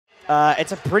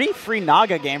It's a pretty free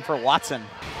Naga game for Watson.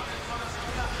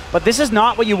 But this is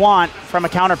not what you want from a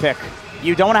counter pick.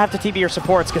 You don't want to have to TP your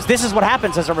supports, because this is what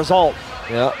happens as a result.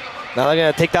 Yeah. Now they're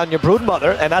going to take down your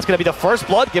Broodmother, and that's going to be the first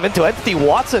blood given to Entity.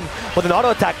 Watson with an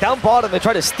auto attack down bottom. They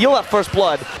try to steal that first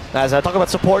blood. As I talk about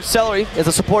support, Celery is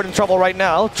a support in trouble right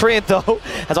now. Treant, though,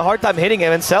 has a hard time hitting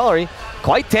him, and Celery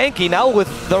quite tanky now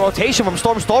with the rotation from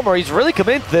Stormer. He's really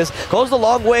committed to this. Goes the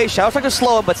long way. Shadow Strike to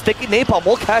slow him, but Sticky Napalm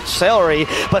will catch Celery.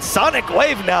 But Sonic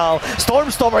Wave now.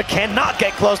 Stormer cannot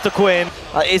get close to Quinn.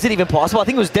 Is it even possible? I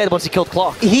think he was dead once he killed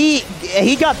Clock. He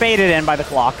got baited in by the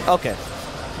Clock. Okay.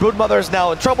 Broodmother is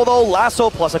now in trouble though. Lasso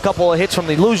plus a couple of hits from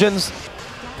the illusions.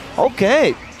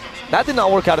 Okay. That did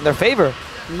not work out in their favor.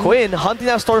 Quinn hunting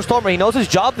down Stormer. He knows his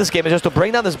job this game is just to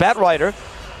bring down this Bat Rider.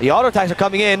 The auto attacks are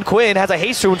coming in. Quinn has a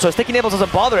haste rune, so Sticky Nails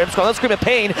doesn't bother him. Scarlet Scream of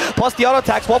Pain, plus the auto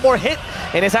attacks, one more hit,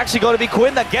 and it's actually going to be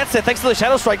Quinn that gets it thanks to the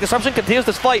Shadow Strike. Disruption continues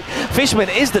this fight. Fishman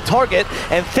is the target,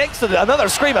 and thanks to another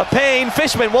Scream of Pain,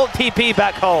 Fishman won't TP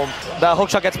back home. The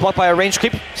hookshot gets blocked by a ranged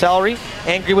creep. Celery,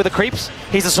 angry with the creeps.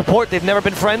 He's a support, they've never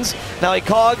been friends. Now he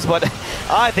cogs, but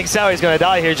I think Celery's going to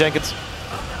die here, Jenkins.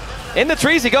 In the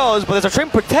trees he goes, but there's a Trim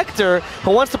Protector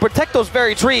who wants to protect those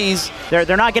very trees.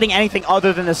 They're not getting anything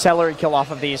other than the Celery kill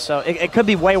off of these, so it could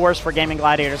be way worse for Gaming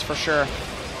Gladiators for sure.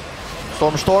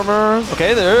 Stormer.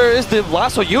 Okay, there is the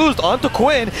lasso used onto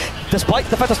Quinn. Despite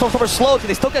the fact that Storm's slow,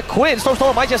 they still get Quinn.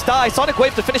 Stormer might just die. Sonic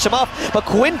Wave to finish him off, but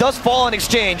Quinn does fall in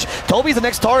exchange. Toby's the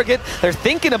next target. They're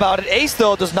thinking about it. Ace,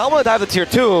 though, does not want to dive to tier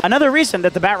 2. Another reason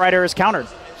that the Bat Rider is countered.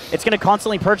 It's going to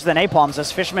constantly purge the napalms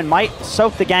as Fishman might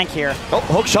soak the gank here. Oh,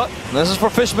 hook shot. This is for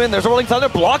Fishman. There's a Rolling Thunder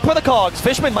blocked by the cogs.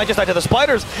 Fishman might just die to the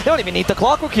spiders. They don't even need the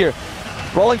Clockwork here.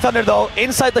 Rolling Thunder, though,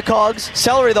 inside the cogs.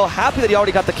 Celery, though, happy that he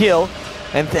already got the kill.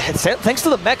 And thanks to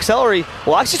the mech, Celery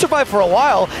will actually survive for a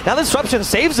while. Now the Disruption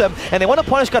saves them, and they want to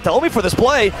punish Kataomi for this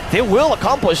play. They will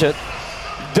accomplish it.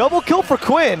 Double kill for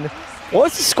Quinn.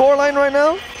 What's the scoreline right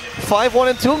now? 5-1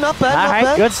 and 2. Not bad, not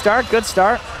bad. Good start, good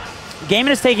start.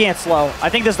 GAIMIN is taking it slow. I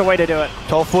think this is the way to do it.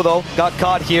 Tofu, though, got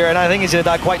caught here, and I think he's going to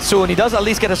die quite soon. He does at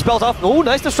least get his spells off. Oh,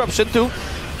 nice disruption to,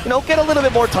 get a little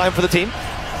bit more time for the team.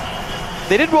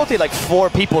 They did rotate like 4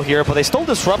 people here, but they stole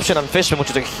disruption on Fishman, which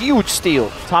is a huge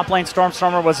steal. Top lane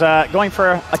Stormer was going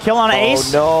for a kill on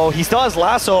Ace. Oh, no. He still has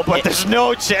Lasso, but there's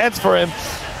no chance for him.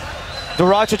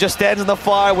 Duracho just stands in the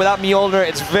fire without Mjolnir.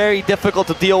 It's very difficult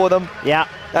to deal with him. Yeah.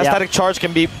 That static charge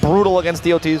can be brutal against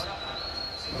DOTs.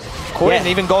 Quinn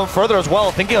even going further as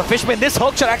well, thinking of Fishman. This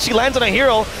hookshot actually lands on a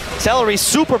hero. Celery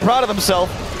super proud of himself.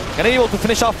 And able to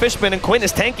finish off Fishman, and Quinn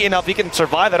is tanky enough. He can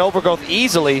survive that overgrowth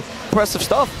easily. Impressive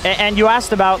stuff. And you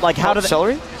asked about like how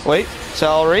Celery? Wait,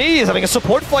 Celery is having a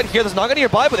support fight here. There's Naga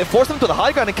nearby, but they force him to the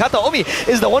high ground, and Kataomi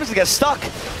is the one who's gonna get stuck.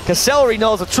 Because Celery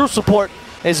knows the true support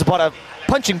is about a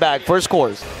punching bag for his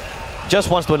cores. Just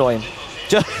wants to annoy him.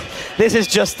 This is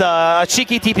just a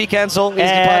cheeky TP cancel. He's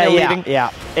leaving. Yeah.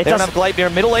 They don't have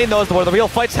Glightbeer. Middle lane, though, is where the real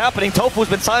fight's happening. Tofu's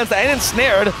been silenced and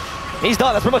ensnared. He's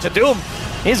done. That's pretty much a doom.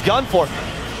 He's gone for.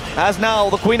 As now,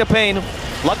 the Queen of Pain.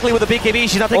 Luckily with the BKB,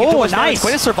 she's not taking too much damage.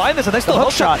 Quinn has survived this, and they still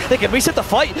hook shot. They can reset the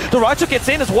fight. Duracho gets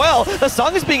in as well. The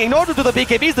song is being ignored due to the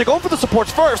BKBs. They're going for the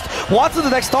supports first. Watson's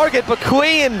the next target, but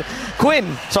Quinn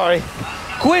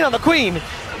on the Queen.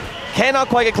 Cannot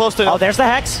quite get close to him. Oh, there's the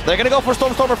Hex. They're going to go for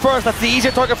Stormer first. That's the easier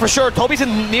target for sure. Toby's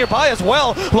in nearby as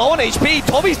well. Low on HP.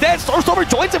 Toby's dead. Stormer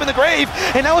joins him in the grave.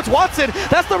 And now it's Watson.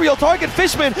 That's the real target.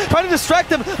 Fishman trying to distract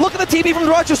him. Look at the TP from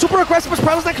Duracho. Super aggressive, but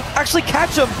Sprout's not actually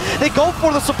catch him. They go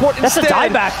for the support instead. That's a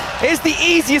dieback. It's the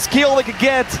easiest kill they could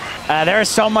get. There is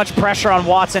so much pressure on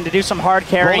Watson to do some hard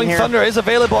carrying here. Rolling Thunder is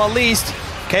available at least.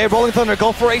 Okay, Rolling Thunder,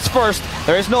 go for Ace first.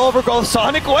 There is no overgrowth.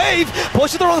 Sonic Wave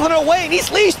pushes the Rolling Thunder away, and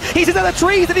he's leashed. He's into the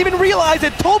trees, didn't even realize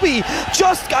it. Toby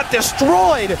just got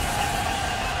destroyed.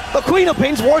 The Queen of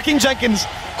Pain's working, Jenkins.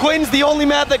 Quinn's the only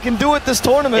man that can do it this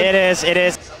tournament. It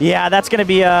is. Yeah, that's going to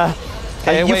be a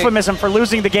euphemism for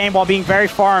losing the game while being very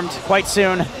farmed quite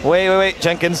soon. Wait,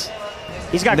 Jenkins.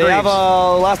 He's got They Graves. have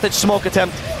a last-ditch smoke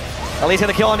attempt. At least get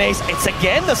a kill on Ace. It's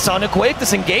again the Sonic Wave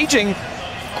disengaging.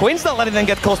 Quinn's not letting them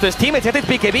get close to his teammates. He hits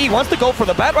BKB. He wants to go for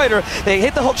the Bat Rider. They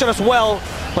hit the hookshot as well,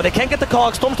 but they can't get the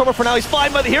cog. Stormer for now. He's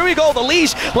fine, but here we go. The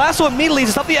leash. Lasso immediately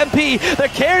to stop the MP. They're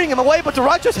carrying him away, but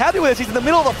Duracho's happy with this. He's in the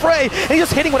middle of the fray, and he's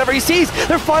just hitting whatever he sees.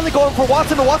 They're finally going for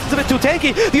Watson, but Watson's a bit too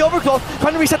tanky. The overgrowth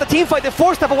trying to reset the team fight. They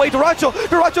four-step away Duracho.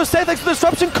 Duracho safe thanks to the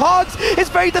disruption. Cogs. It's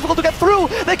very difficult to get through.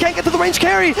 They can't get to the range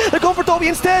carry. They're going for Toby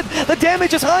instead. The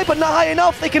damage is high, but not high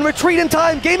enough. They can retreat in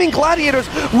time. Gaming Gladiators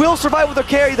will survive with their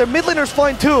carry. Their mid laner's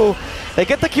fine too. They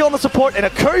get the kill on the support and a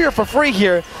courier for free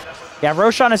here. Yeah,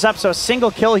 Roshan is up, so a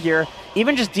single kill here.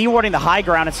 even just dewarding the high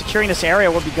ground and securing this area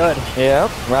would be good. Yeah,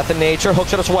 Wrath in Nature,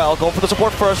 hookshot as well. Going for the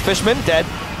support first. Fishman dead.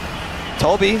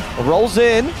 Toby rolls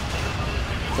in.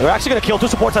 They're actually going to kill 2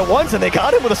 supports at once, and they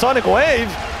got him with a Sonic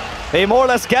Wave. They more or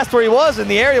less guessed where he was, and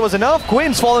the area was enough.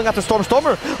 Quinn's following after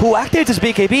Stormer, who activates his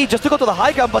BKB just to go to the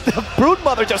high ground, but the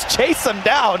Broodmother just chased him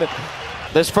down.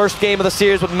 This first game of the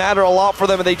series would matter a lot for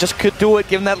them, and they just could do it,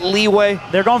 given that leeway.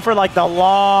 They're going for like the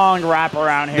long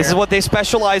wraparound here. This is what they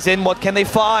specialize in. What can they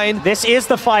find? This is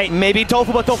the fight. Maybe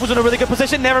Tofu, but Tofu's in a really good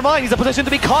position. Never mind, he's in a position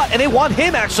to be caught, and they want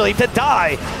him actually to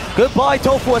die. Goodbye,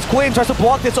 Tofu, as Quinn tries to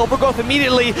block this overgrowth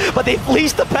immediately, but they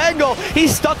fleece the Pango.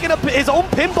 He's stuck in his own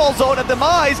pinball zone at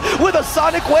Demise with a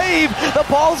Sonic Wave. The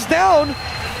ball's down.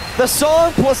 The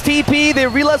song plus TP, they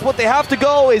realize what they have to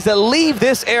go is to leave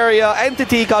this area.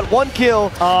 Entity got 1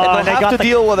 kill, and they'll have to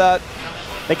deal with that.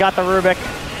 They got the Rubik.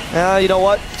 You know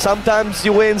what? Sometimes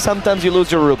you win, sometimes you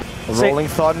lose your Rubik. Rolling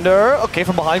Thunder, okay,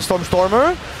 from behind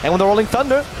Stormer. And when the Rolling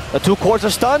Thunder, the 2 cores are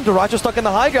stunned. Duracho's stuck in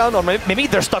the high ground, or maybe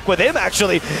they're stuck with him,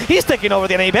 actually. He's taking over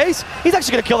the NA base. He's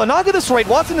actually going to kill the Naga this rate.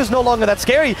 Watson is no longer that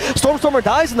scary. Stormer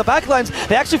dies in the backlines.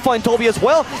 They actually find Toby as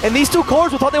well. And these 2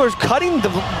 cores who thought they were cutting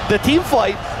the team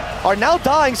fight are now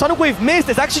dying. Sonic Wave missed.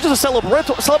 It's actually just a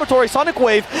celebratory Sonic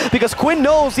Wave because Quinn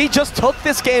knows he just took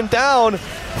this game down.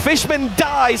 Fishman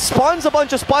dies, spawns a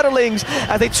bunch of spiderlings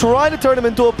as they try to turn him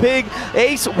into a pig.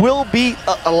 Ace will be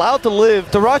allowed to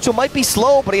live. Duracho might be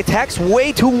slow, but he attacks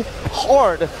way too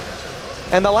hard.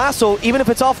 And the lasso, even if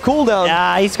it's off cooldown.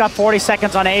 Yeah, he's got 40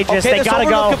 seconds on Aegis. Okay, they gotta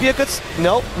go.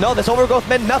 No, this overgrowth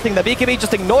meant nothing. The BKB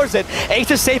just ignores it.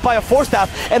 Ace is saved by a Force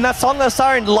Staff, and that Songless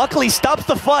Siren luckily stops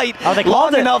the fight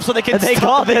long enough so they can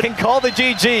call the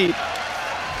GG.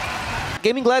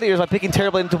 Gaming Gladiators, by picking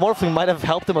Terrorblade into Morphling, might have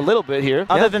helped him a little bit here.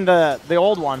 Other than the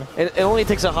old one. It only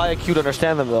takes a high IQ to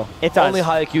understand them, though. It does. Only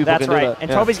high IQ people That's can right. do that. And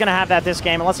Toby's going to have that this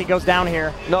game, unless he goes down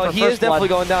here. No, he is definitely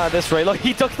going down at this rate. Look,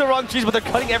 he took the wrong trees, but they're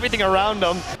cutting everything around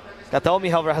him.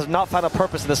 Gataomi, however, has not found a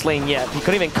purpose in this lane yet. He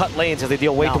couldn't even cut lanes as they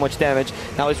deal way too much damage.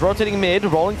 Now he's rotating mid.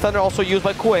 Rolling Thunder also used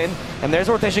by Quinn. And there's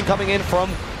a rotation coming in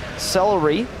from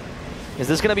Celery. Is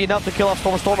this going to be enough to kill off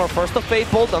Stormer? First the Fate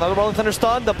Bolt, another Rolling Thunder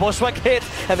stun, the Bushwhack hit,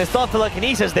 and they still have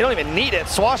telekinesis. They don't even need it.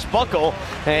 Swashbuckle,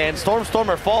 and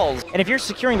Stormer falls. And if you're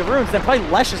securing the runes, then probably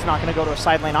Lesh is not going to go to a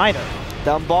side lane either.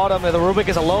 Down bottom, and the Rubik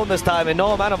is alone this time, and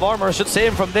no amount of armor should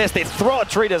save him from this. They throw a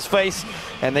tree to his face,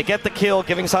 and they get the kill,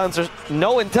 giving Silencers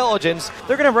no intelligence.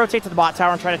 They're going to rotate to the bot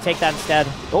tower and try to take that instead.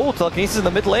 Oh, telekinesis in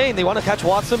the mid lane. They want to catch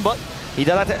Watson, but he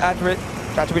does have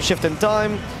to attribute shift in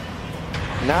time.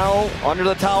 Now, under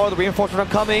the tower, the reinforcements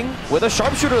are coming. With a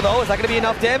sharpshooter, though, is that going to be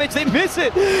enough damage? They miss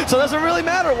it, so it doesn't really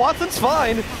matter. Watson's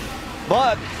fine.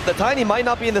 But the Tiny might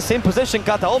not be in the same position.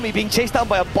 Gataomi being chased down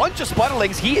by a bunch of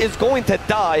spiderlings. He is going to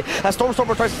die as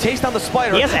Stormer tries to chase down the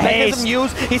spider. He has a haste.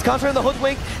 He's countering the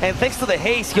Hoodwink, and thanks to the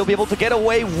haste, he'll be able to get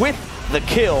away with the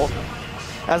kill.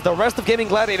 As the rest of Gaming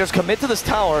Gladiators commit to this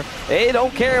tower, they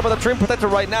don't care about the Trim Protector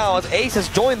right now as Ace has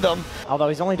joined them. Although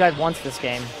he's only died once this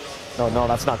game. No,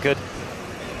 that's not good.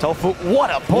 Tofu,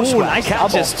 what a push! Nice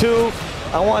catches two.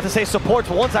 I wanted to say supports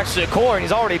once actually a core, and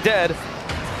he's already dead.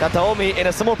 Gataomi in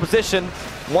a similar position.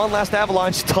 One last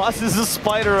avalanche, tosses the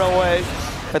spider away.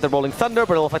 At the Rolling Thunder,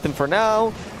 but it'll affect him for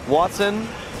now. Watson,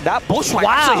 that Bushwhack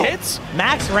actually hits.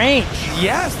 Max range.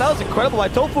 Yes, that was incredible by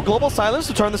Tofu. Global Silence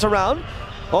to turn this around.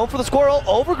 Home for the Squirrel,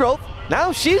 Overgrowth.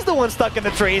 Now she's the one stuck in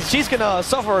the trees. She's gonna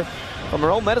suffer from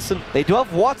her own medicine. They do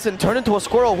have Watson turn into a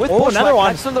Squirrel with Bushwhack. Another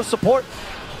one. Catches the support.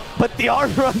 But the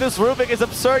armor on this Rubik is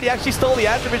absurd. He actually stole the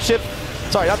attribute ship.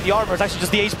 Sorry, not the armor, it's actually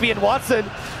just the HP in Watson.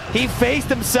 He faced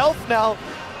himself now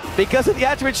because of the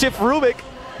attribute shift Rubik.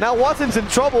 Now Watson's in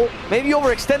trouble. Maybe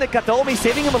overextended. Gataomi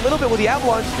saving him a little bit with the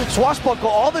avalanche. Swashbuckle,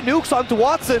 all the nukes onto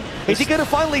Watson. Is he gonna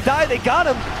finally die? They got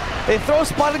him. They throw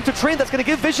spotting to Trin. That's gonna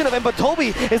give vision of him, but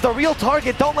Toby is the real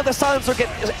target. Don't let the Silencer get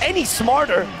any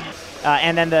smarter.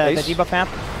 And then the debuff amp.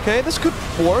 Okay, this could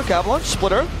work. Avalanche,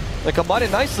 Splitter. They combine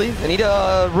it nicely. They need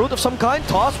a root of some kind.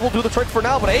 Toss will do the trick for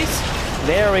now, but Ace.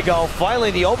 There we go.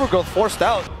 Finally, the Overgrowth forced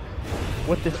out.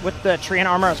 With the Treant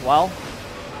armor as well.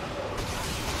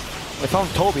 They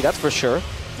found Toby, that's for sure.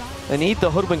 They need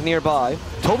the Hoodwink nearby.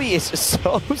 Toby is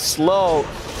so slow,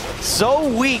 so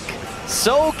weak,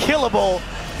 so killable.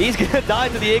 He's gonna die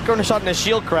to the Acorn shot in a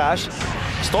shield crash.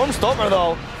 Stormer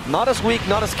though, not as weak,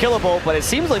 not as killable, but it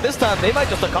seems like this time they might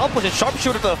just accomplish a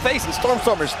sharpshooter to the face and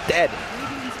Stormer's dead.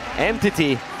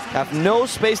 Entity have no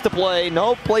space to play,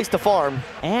 no place to farm.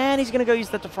 And he's gonna go use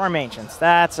that to farm Ancients.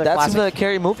 That's a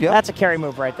carry move, yeah. That's a carry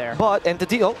move right there. But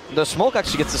Entity, oh, the smoke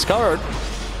actually gets discovered.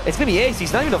 It's gonna be Ace,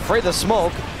 he's not even afraid of the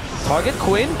smoke. Target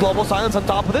Quinn, Global Silence on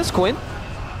top of this Quinn.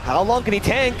 How long can he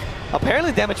tank?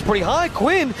 Apparently damage pretty high.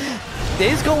 Quinn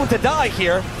is going to die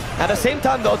here. At the same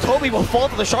time, though, Toby will fall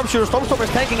to the sharpshooter. Stormstormer is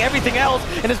tanking everything else,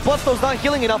 and his Bloodstone's not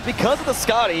healing enough because of the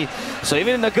Scotty. So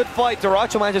even in a good fight,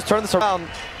 Duracho manages to turn this around.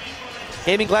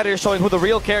 Gaming Gladiator showing who the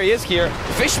real carry is here.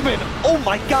 Fishman, oh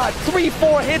my god,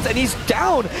 3-4 hits and he's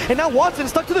down. And now Watson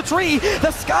stuck to the tree.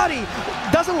 The Scotty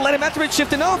doesn't let him activate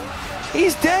shift enough.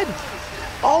 He's dead.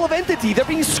 All of Entity, they're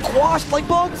being squashed like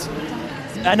bugs.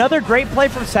 Another great play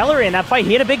from Celery in that fight.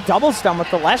 He had a big double stun with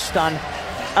the Lesh stun.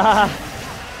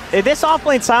 This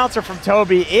offlane silencer from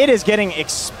Toby, it is getting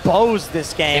exposed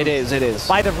this game. It is.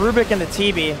 By the Rubik and the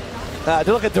TB.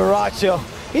 Look at Duracho.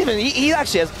 He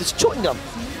actually has this chewing gum.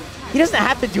 He doesn't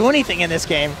have to do anything in this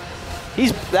game. I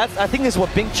think this is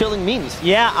what Bing chilling means.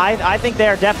 Yeah, I think they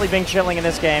are definitely Bing chilling in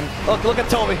this game. Look at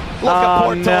Toby. Look at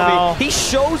poor Toby. He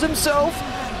shows himself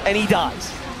and he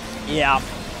dies. Yeah.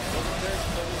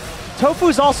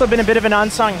 Tofu's also been a bit of an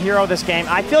unsung hero this game.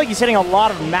 I feel like he's hitting a lot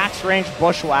of max range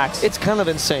bushwhacks. It's kind of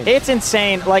insane. It's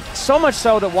insane. Like, so much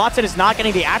so that Watson is not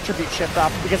getting the attribute shift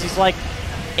up because he's like,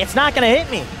 it's not going to hit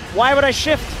me. Why would I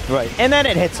shift? Right. And then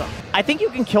it hits him. I think you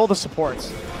can kill the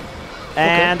supports.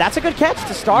 And that's a good catch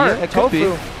to start. Yeah, it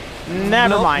Tofu. could be.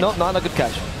 Never mind. No, not a good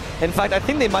catch. In fact, I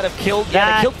think they might have killed.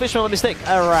 Yeah, they killed Fishman by mistake.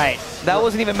 Right. That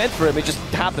wasn't even meant for him. It just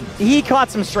happened. He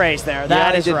caught some strays there.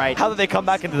 That is right. How did they come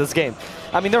back into this game?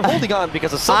 I mean, they're holding on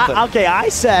because of something. Okay, I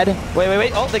said.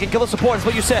 Wait. Oh, they can kill the support. That's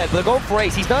what you said. They're going for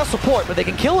Ace. He's not a support, but they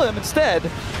can kill him instead.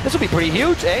 This would be pretty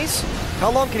huge. Ace,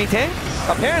 how long can he tank?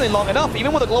 Apparently long enough.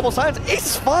 Even with a global silence, Ace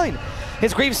is fine.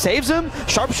 His Greaves saves him.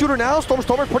 Sharpshooter now.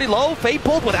 Stormstormer's pretty low. Fade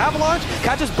pulled with Avalanche.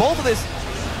 Catches both of his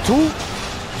two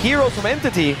heroes from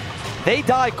Entity. They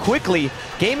die quickly.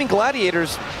 Gaming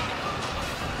Gladiators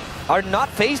are not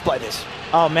fazed by this.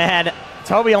 Oh, man.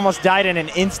 Toby almost died in an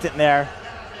instant there.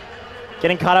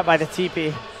 Getting caught up by the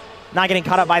TP. Not getting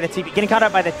caught up by the TP. Getting caught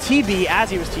up by the TB as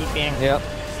he was TPing. Yep.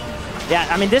 Yeah,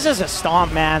 I mean, this is a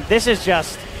stomp, man. This is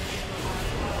just...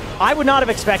 I would not have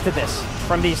expected this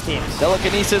from these teams.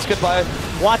 Telekinesis, goodbye.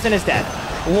 Watson is dead.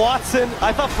 Watson,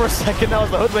 I thought for a second that was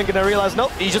the Hoodwink, and I realized,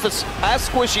 nope, he's just as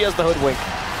squishy as the Hoodwink.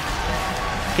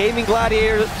 Gaming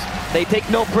Gladiators, they take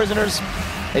no prisoners.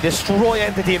 They destroy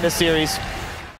Entity in this series.